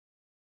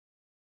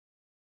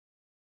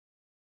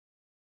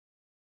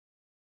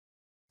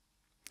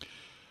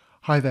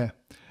Hi there.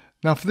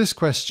 Now for this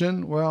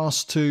question, we're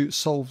asked to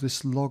solve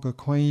this log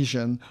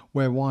equation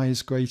where y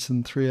is greater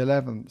than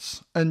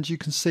 3/11. And you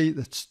can see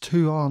there's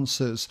two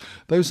answers.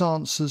 Those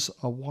answers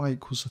are y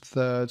equals a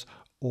third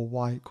or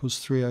y equals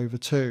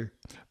 3/2.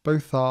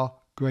 Both are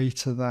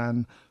greater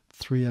than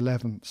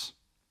 3/11.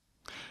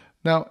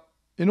 Now,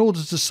 in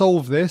order to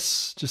solve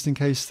this, just in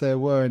case there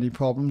were any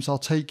problems, I'll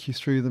take you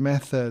through the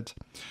method.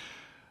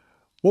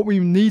 What we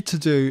need to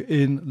do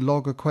in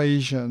log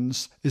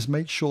equations is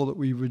make sure that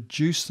we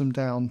reduce them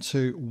down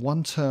to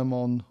one term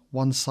on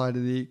one side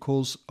of the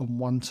equals and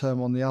one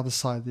term on the other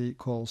side of the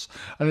equals.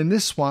 And in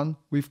this one,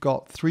 we've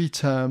got three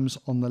terms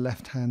on the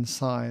left-hand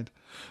side.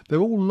 They're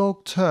all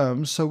log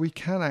terms, so we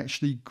can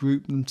actually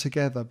group them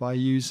together by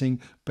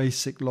using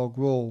basic log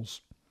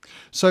rules.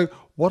 So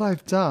what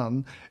I've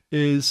done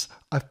is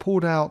I've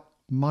pulled out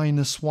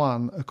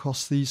 -1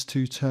 across these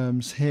two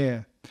terms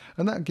here.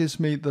 And that gives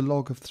me the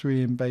log of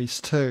 3 in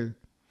base 2.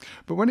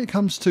 But when it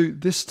comes to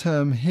this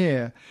term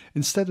here,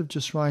 instead of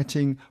just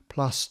writing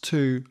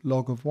 +2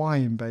 log of y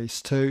in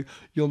base 2,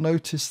 you'll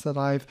notice that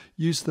I've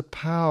used the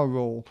power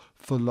rule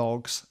for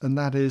logs, and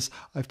that is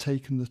I've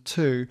taken the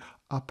 2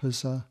 up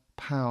as a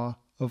power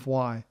of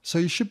y. So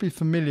you should be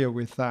familiar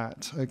with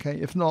that, okay?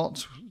 If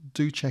not,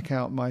 do check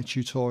out my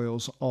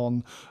tutorials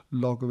on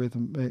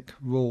logarithmic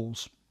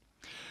rules.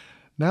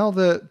 Now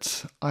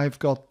that I've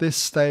got this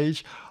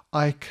stage,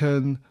 I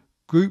can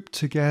group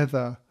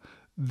together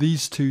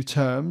these two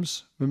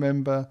terms.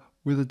 Remember,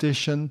 with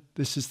addition,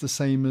 this is the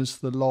same as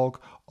the log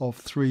of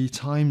 3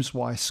 times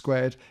y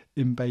squared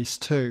in base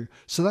 2.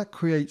 So that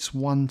creates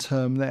one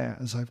term there,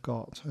 as I've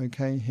got,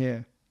 okay,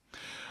 here.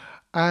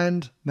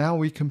 And now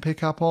we can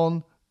pick up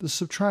on the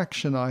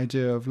subtraction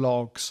idea of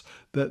logs,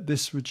 that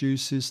this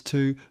reduces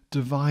to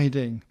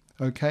dividing,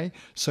 okay?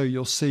 So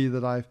you'll see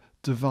that I've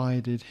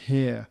divided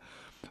here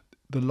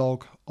the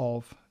log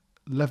of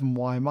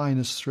 11y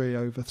minus 3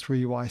 over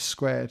 3y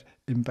squared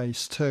in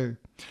base 2.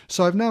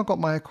 So I've now got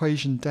my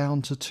equation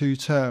down to two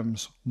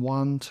terms,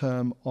 one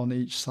term on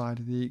each side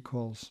of the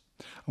equals.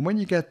 And when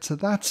you get to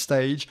that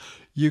stage,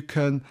 you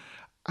can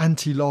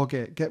anti-log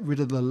it, get rid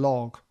of the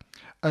log.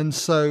 And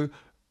so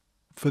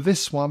for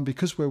this one,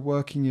 because we're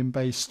working in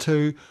base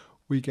 2,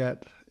 we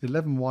get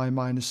 11y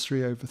minus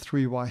 3 over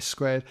 3y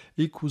squared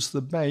equals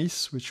the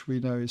base, which we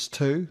know is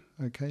 2,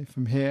 okay,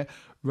 from here,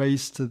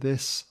 raised to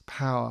this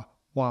power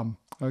 1.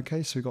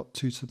 Okay, so we've got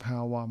 2 to the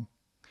power 1.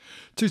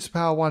 2 to the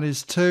power 1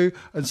 is 2,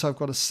 and so I've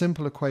got a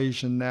simple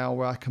equation now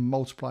where I can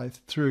multiply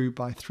through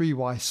by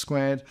 3y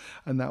squared,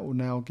 and that will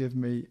now give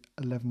me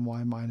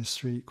 11y minus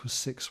 3 equals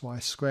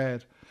 6y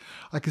squared.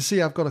 I can see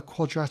I've got a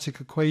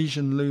quadratic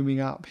equation looming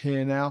up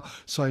here now,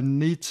 so I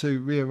need to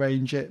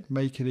rearrange it,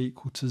 make it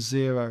equal to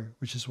 0,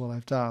 which is what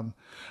I've done.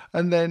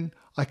 And then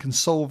I can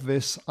solve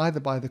this either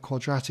by the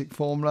quadratic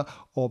formula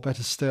or,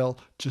 better still,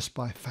 just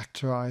by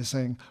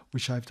factorizing,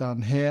 which I've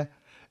done here.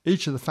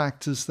 Each of the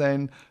factors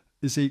then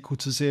is equal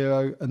to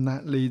 0, and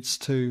that leads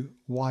to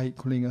y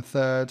equaling a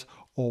third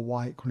or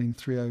y equaling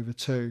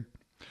 3/2.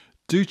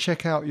 Do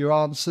check out your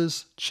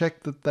answers.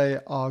 Check that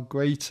they are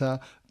greater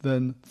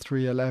than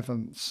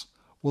 3/11.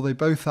 Well, they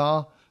both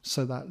are,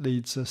 so that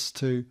leads us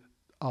to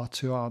our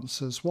two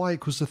answers. Y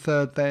equals a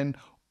third then,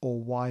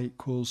 or y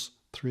equals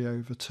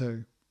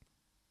 3/2.